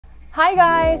Hi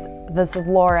guys, this is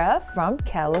Laura from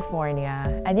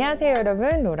California. 안녕하세요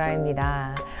여러분,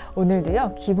 로라입니다.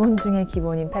 오늘도요, 기본 중에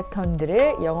기본인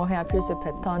패턴들을 영어회화 필수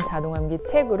패턴 자동암기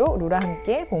책으로 로라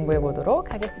함께 공부해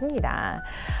보도록 하겠습니다.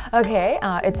 Okay,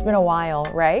 it's been a while,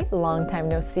 right? Long time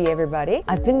no see everybody.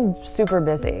 I've been super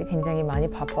busy. 굉장히 많이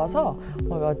바빠서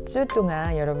몇 주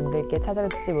동안 여러분들께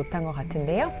찾아뵙지 못한 것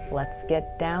같은데요. Let's get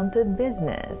down to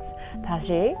business.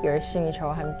 다시 열심히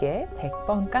저와 함께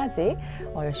 100번까지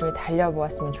열심히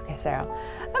달려보았으면 좋겠어요.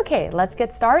 Okay, let's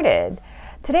get started.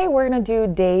 Today we're going to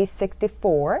do day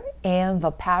 64 and the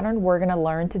pattern we're going to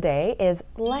learn today is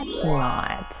let's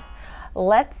not.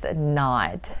 Let's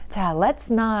not. 자, let's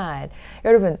not.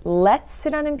 여러분,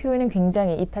 let's라는 표현은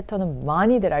굉장히 이 패턴은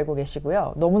많이들 알고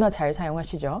계시고요. 너무나 잘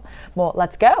사용하시죠. 뭐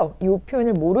let's go. 이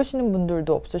표현을 모르시는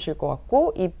분들도 없으실 것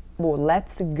같고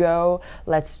let's go,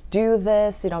 let's do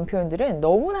this 이런 표현들은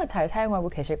너무나 잘 사용하고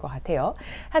계실 것 같아요.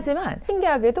 하지만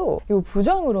신기하게도 이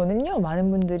부정으로는요, 많은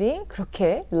분들이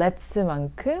그렇게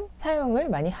let's만큼 사용을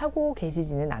많이 하고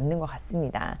계시지는 않는 것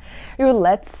같습니다. 이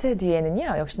let's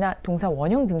뒤에는요, 역시나 동사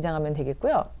원형 등장하면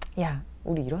되겠고요. 야,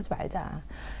 우리 이러지 말자.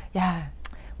 야,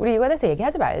 우리 이거에 대해서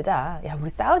얘기하지 말자. 야, 우리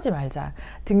싸우지 말자.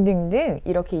 등등등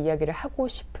이렇게 이야기를 하고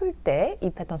싶을 때 이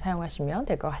패턴 사용하시면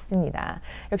될 것 같습니다.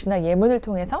 역시나 예문을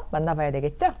통해서 만나봐야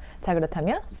되겠죠? 자,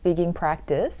 그렇다면 speaking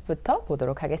practice부터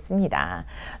보도록 하겠습니다.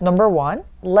 Number one,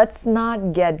 let's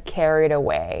not get carried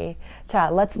away. 자,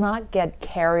 let's not get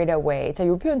carried away. 자, 이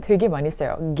표현 되게 많이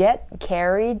써요. get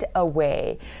carried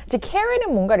away. 자,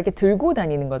 carry는 뭔가 이렇게 들고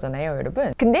다니는 거잖아요,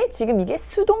 여러분. 근데 지금 이게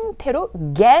수동태로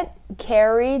get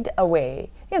carried away.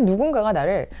 그냥 누군가가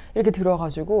나를 이렇게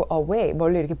들어가지고 away,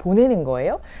 멀리 이렇게 보내는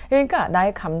거예요. 그러니까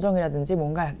나의 감정이라든지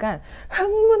뭔가 약간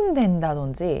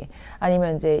흥분된다든지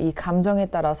아니면 이제 이 감정에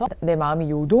따라서 내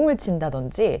마음이 요동을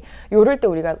친다든지 이럴 때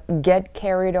우리가 get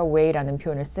carried away라는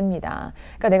표현을 씁니다.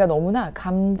 그러니까 내가 너무나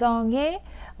감정에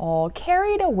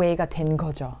carried away가 된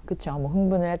거죠. 그쵸? 뭐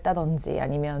흥분을 했다든지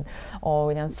아니면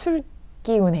그냥 술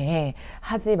기운에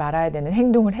하지 말아야 되는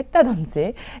행동을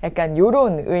했다든지 약간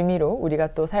이런 의미로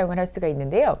우리가 또 사용을 할 수가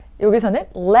있는데요. 여기서는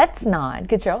let's not,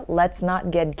 그쵸? Let's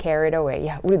not get carried away.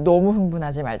 야, 우리 너무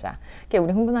흥분하지 말자.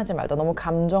 우리 흥분하지 말자. 너무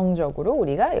감정적으로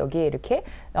우리가 여기에 이렇게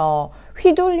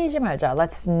휘둘리지 말자.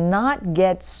 Let's not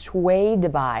get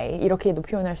swayed by. 이렇게도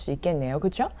표현할 수 있겠네요.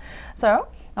 그쵸? So,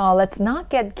 let's not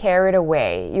get carried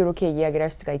away. 이렇게 이야기를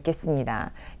할 수가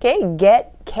있겠습니다. Okay? Get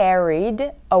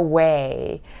carried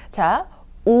away. 자,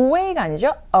 away가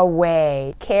아니죠?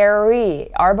 away. carry.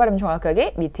 R 발음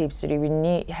정확하게 밑에 입술이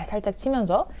윗니 살짝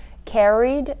치면서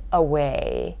carried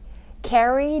away.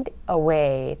 carried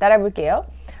away. 따라 볼게요.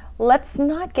 Let's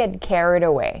not get carried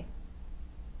away.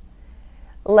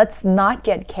 Let's not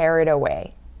get carried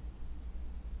away.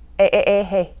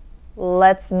 hey.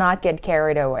 Let's not get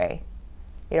carried away.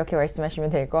 이렇게 말씀하시면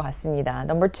될 것 같습니다.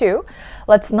 Number two,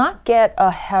 let's not get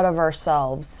ahead of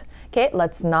ourselves. Okay,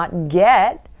 let's not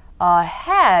get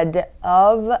ahead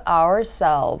of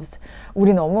ourselves.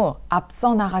 우리 너무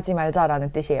앞서 나가지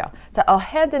말자라는 뜻이에요. 자,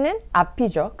 ahead는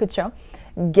앞이죠. 그쵸?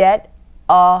 Get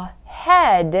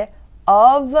ahead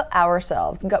of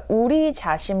ourselves. 그러니까 우리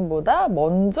자신보다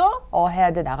먼저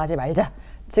ahead 나가지 말자.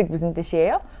 즉 무슨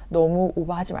뜻이에요? 너무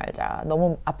오버하지 말자.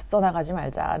 너무 앞서 나가지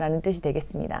말자 라는 뜻이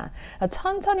되겠습니다.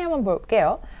 천천히 한번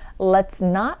볼게요. Let's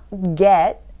not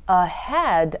get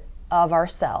ahead of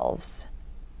ourselves.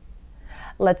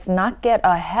 Let's not get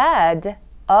ahead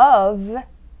of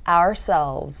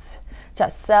ourselves. 자,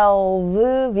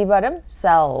 self, 비발음,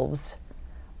 selves.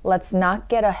 Let's not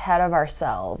get ahead of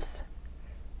ourselves.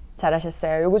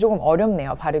 잘하셨어요. 이거 조금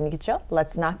어렵네요. 발음이, 그쵸?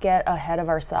 Let's not get ahead of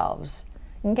ourselves.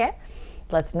 Okay?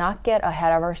 Let's not get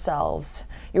ahead of ourselves.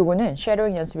 요거는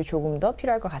shadowing 연습이 조금 더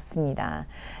필요할 것 같습니다.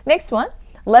 Next one.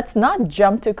 Let's not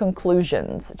jump to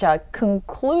conclusions. 자,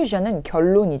 conclusion은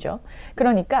결론이죠.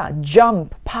 그러니까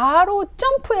jump, 바로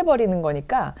점프해버리는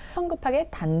거니까 성급하게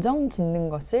단정 짓는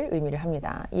것을 의미를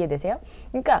합니다. 이해되세요?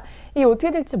 그러니까 이게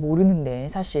어떻게 될지 모르는데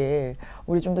사실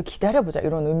우리 좀 더 기다려보자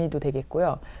이런 의미도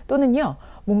되겠고요. 또는요,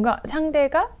 뭔가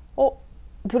상대가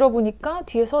들어보니까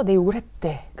뒤에서 내 욕을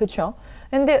했대. 그쵸?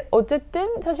 근데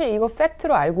어쨌든 사실 이거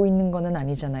팩트로 알고 있는 거는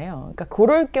아니잖아요. 그러니까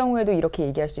그럴 경우에도 이렇게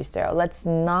얘기할 수 있어요. Let's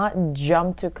not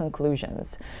jump to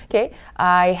conclusions. Okay?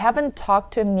 I haven't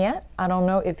talked to him yet. I don't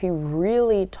know if he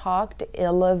really talked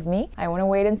ill of me. I want to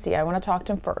wait and see. I want to talk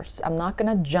to him first. I'm not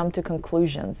gonna jump to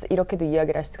conclusions. 이렇게도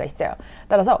이야기를 할 수가 있어요.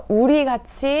 따라서 우리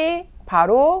같이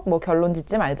바로 결론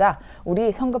짓지 말자.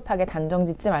 우리 성급하게 단정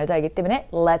짓지 말자이기 때문에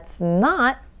let's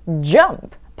not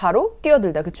jump. 바로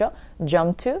뛰어들다, 그쵸?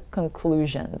 Jump to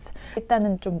conclusions.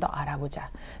 일단은 좀 더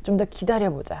알아보자, 좀 더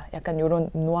기다려보자. 약간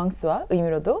이런 뉘앙스와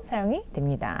의미로도 사용이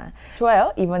됩니다.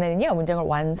 좋아요. 이번에는요, 문장을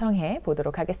완성해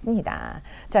보도록 하겠습니다.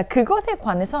 자, 그것에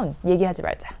관해선 얘기하지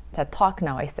말자. 자, talk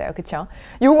나와 있어요, 그쵸?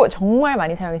 요거 정말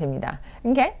많이 사용이 됩니다.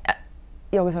 오케이?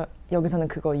 여기서는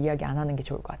그거 이야기 안 하는 게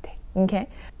좋을 것 같아. 오케이?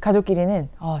 가족끼리는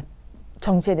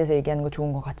정치에 대해서 얘기하는 거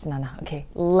좋은 것 같진 않아. 오케이?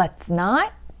 Let's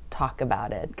not talk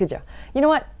about it. 그죠? You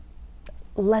know what?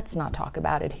 Let's not talk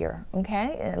about it here.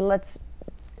 Okay? Let's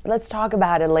talk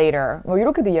about it later. 뭐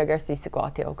이렇게도 이야기할 수 있을 것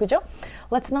같아요. 그죠?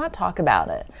 Let's not talk about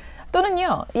it.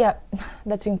 또는요, 야,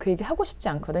 나 지금 그 얘기 하고 싶지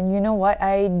않거든. You know what?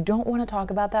 I don't want to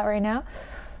talk about that right now.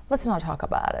 Let's not talk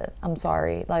about it. I'm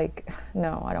sorry. Like,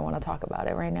 no, I don't want to talk about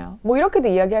it right now. 뭐 이렇게도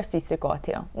이야기할 수 있을 것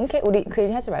같아요. 오케이? 우리 그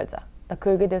얘기 하지 말자. 나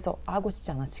그 얘기에 대해서 하고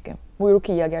싶지 않아 지금. 뭐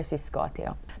이렇게 이야기할 수 있을 것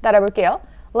같아요. 따라 볼게요.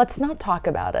 Let's not talk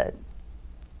about it.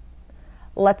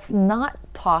 Let's not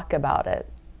talk about it.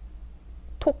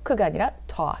 토크가 아니라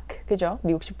talk. 그죠?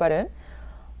 미국식 발음.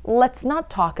 Let's not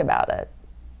talk about it.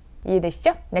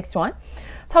 이해되시죠? Next one.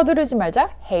 서두르지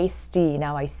말자. hasty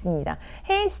나와 있습니다.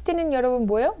 hasty는 여러분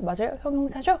뭐예요? 맞아요?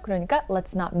 형용사죠? 그러니까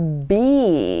let's not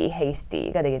be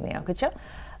hasty가 되겠네요. 그렇죠?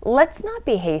 Let's not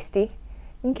be hasty.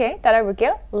 오케이, 따라해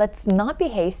볼게요. Let's not be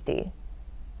hasty.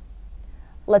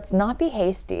 Let's not be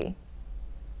hasty.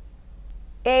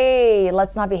 Hey,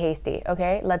 let's not be hasty.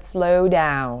 Okay? Let's slow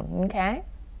down. Okay?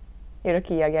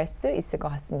 이렇게 이야기할 수 있을 것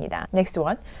같습니다. Next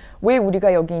one. 왜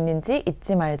우리가 여기 있는지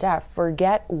잊지 말자.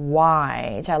 Forget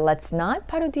why. 자, let's not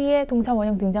바로 뒤에 동사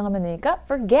원형 등장하면 되니까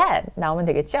forget 나오면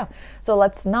되겠죠? So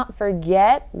let's not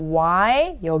forget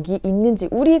why 여기 있는지.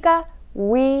 우리가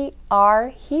we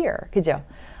are here. 그죠?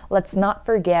 Let's not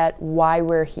forget why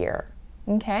we're here.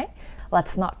 Okay?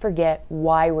 Let's not forget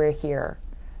why we're here.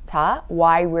 자,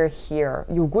 why we're here.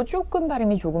 요거 조금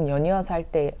발음이 조금 연이어서 할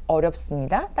때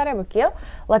어렵습니다. 따라해 볼게요.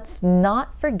 Let's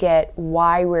not forget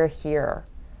why we're here.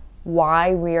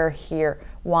 Why we're here.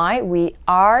 Why we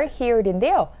are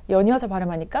here인데요. 연이어서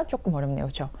발음하니까 조금 어렵네요.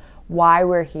 그렇죠? Why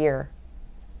we're here.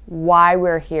 Why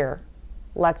we're here.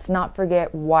 Let's not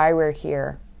forget why we're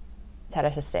here.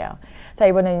 잘하셨어요. 자,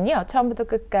 이번에는요. 처음부터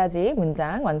끝까지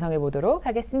문장 완성해 보도록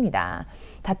하겠습니다.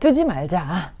 다투지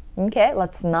말자. Okay,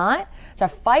 let's not. 자,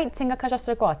 fight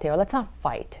생각하셨을 것 같아요. Let's not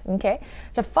fight. Okay.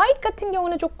 자, fight 같은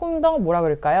경우는 조금 더 뭐라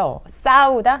그럴까요?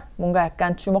 싸우다. 뭔가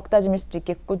약간 주먹 다짐일 수도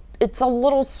있겠고, it's a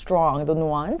little strong. The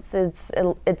nuance,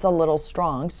 it's a little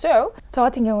strong. So, 저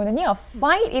같은 경우는요,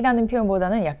 fight이라는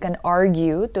표현보다는 약간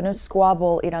argue 또는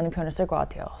squabble이라는 표현을 쓸 것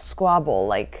같아요. squabble,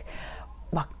 like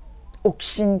막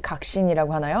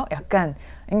옥신각신이라고 하나요? 약간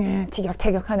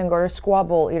티격태격하는 걸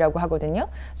squabble이라고 하거든요.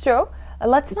 So,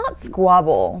 let's not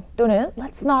squabble 또는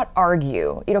let's not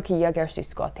argue 이렇게 이야기할 수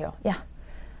있을 것 같아요. 야,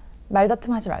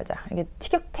 말다툼하지 말자. 이게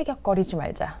티격태격거리지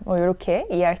말자. 뭐 이렇게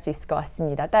이해할 수 있을 것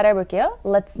같습니다. 따라해 볼게요.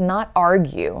 Let's not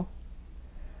argue.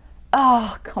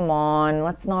 Oh, come on.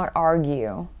 Let's not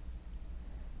argue.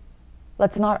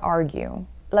 Let's not argue.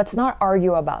 Let's not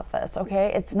argue about this,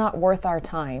 okay? It's not worth our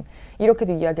time.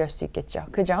 이렇게도 이야기할 수 있겠죠.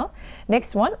 그죠?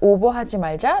 Next one. 오버하지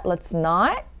말자. Let's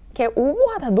not. 이렇게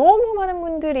오버하다. 너무 많은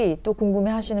분들이 또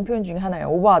궁금해하시는 표현 중에 하나예요.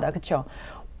 오버하다. 그쵸?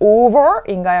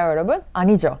 over인가요, 여러분?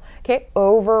 아니죠. 이렇게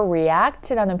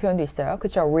overreact라는 표현도 있어요.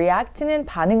 그쵸? react는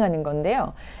반응하는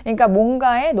건데요. 그러니까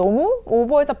뭔가에 너무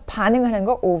오버해서 반응하는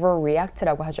거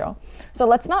overreact라고 하죠. So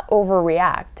let's not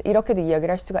overreact. 이렇게도 이야기를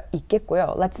할 수가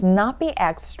있겠고요. Let's not be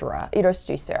extra. 이럴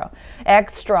수도 있어요.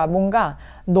 extra, 뭔가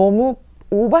너무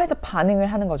오버해서 반응을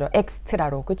하는 거죠.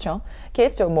 엑스트라로. 그쵸?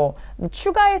 그래서 뭐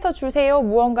추가해서 주세요.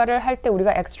 무언가를 할 때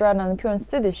우리가 extra라는 표현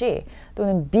쓰듯이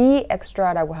또는 be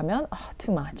extra라고 하면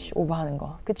too much. 오버하는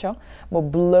거. 그쵸? 뭐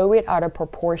blow it out of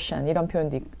proportion 이런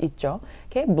표현도 있죠.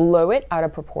 Okay? blow it out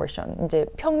of proportion. 이제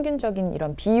평균적인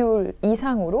이런 비율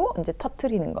이상으로 이제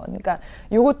터트리는 거. 그러니까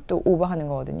이것도 오버하는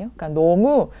거거든요. 그러니까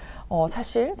너무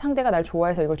사실 상대가 날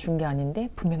좋아해서 이걸 준 게 아닌데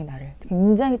분명히 나를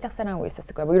굉장히 짝사랑하고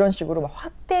있었을 거야. 뭐 이런 식으로 막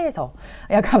확대해서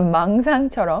약간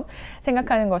망상처럼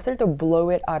생각하는 것을 또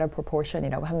blow it out of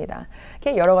proportion이라고 합니다.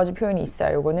 이렇게 여러 가지 표현이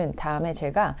있어요. 이거는 다음에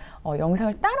제가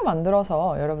영상을 따로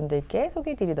만들어서 여러분들께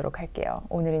소개해 드리도록 할게요.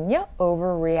 오늘은요,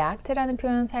 overreact라는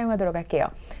표현 사용하도록 할게요.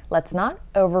 Let's not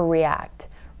overreact.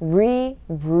 re.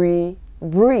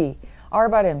 R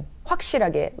발음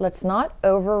확실하게. Let's not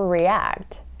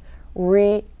overreact.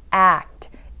 react.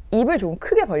 입을 조금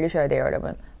크게 벌리셔야 돼요,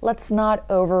 여러분. Let's not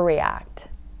overreact.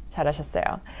 잘하셨어요.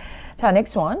 자,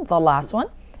 next one, the last one.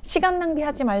 시간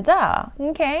낭비하지 말자.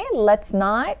 Okay, let's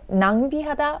not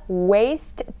낭비하다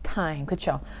waste time.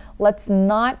 그쵸? Let's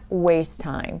not waste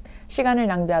time. 시간을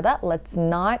낭비하다 let's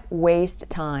not waste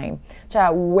time.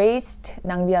 자, waste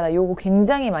낭비하다 요거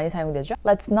굉장히 많이 사용되죠.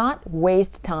 Let's not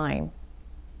waste time.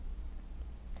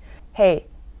 Hey,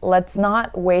 let's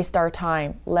not waste our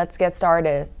time. Let's get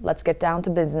started. Let's get down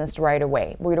to business right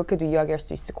away. 뭐 이렇게도 이야기할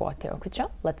수 있을 것 같아요. 그쵸?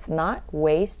 Let's not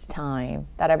waste time.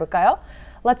 따라해볼까요?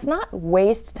 Let's not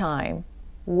waste time.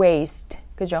 Waste.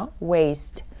 그죠?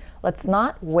 Waste. Let's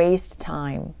not waste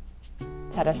time.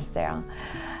 잘하셨어요.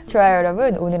 좋아요,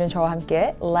 여러분. 오늘은 저와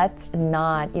함께 Let's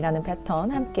not 이라는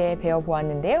패턴 함께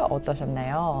배워보았는데요.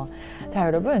 어떠셨나요? 자,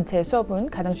 여러분, 제 수업은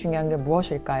가장 중요한 게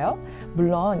무엇일까요?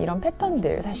 물론 이런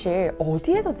패턴들 사실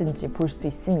어디에서든지 볼 수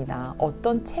있습니다.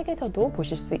 어떤 책에서도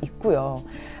보실 수 있고요.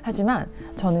 하지만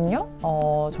저는요,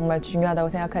 정말 중요하다고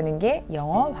생각하는 게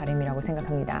영어 발음이라고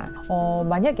생각합니다.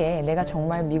 만약에 내가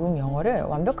정말 미국 영어를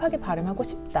완벽하게 발음하고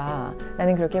싶다,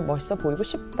 나는 그렇게 멋있어 보이고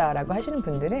싶다라고 하시는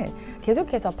분들은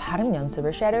계속해서 발음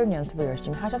연습을, 쉐도잉 연습을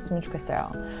열심히 하셨으면 좋겠어요.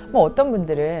 뭐 어떤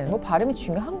분들은 뭐 발음이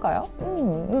중요한가요?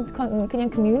 그냥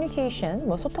communication,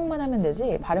 뭐 소통만 하면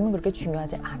되지 발음은 그렇게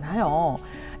중요하지 않아요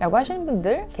라고 하시는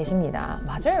분들 계십니다.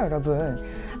 맞아요, 여러분.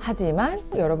 하지만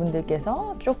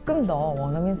여러분들께서 조금 더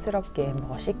원어민스럽게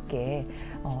멋있게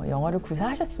영어를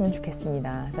구사하셨으면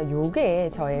좋겠습니다. 그래서 요게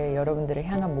저의 여러분들을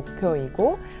향한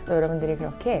목표이고 또 여러분들이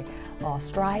그렇게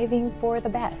striving for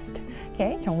the best,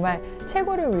 okay? 정말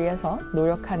최고를 위해서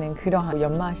노력하는 그러한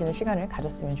연마하시는 시간을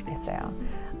가졌으면 좋겠어요.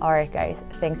 Alright guys,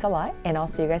 thanks a lot and I'll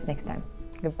see you guys next time.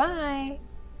 Goodbye!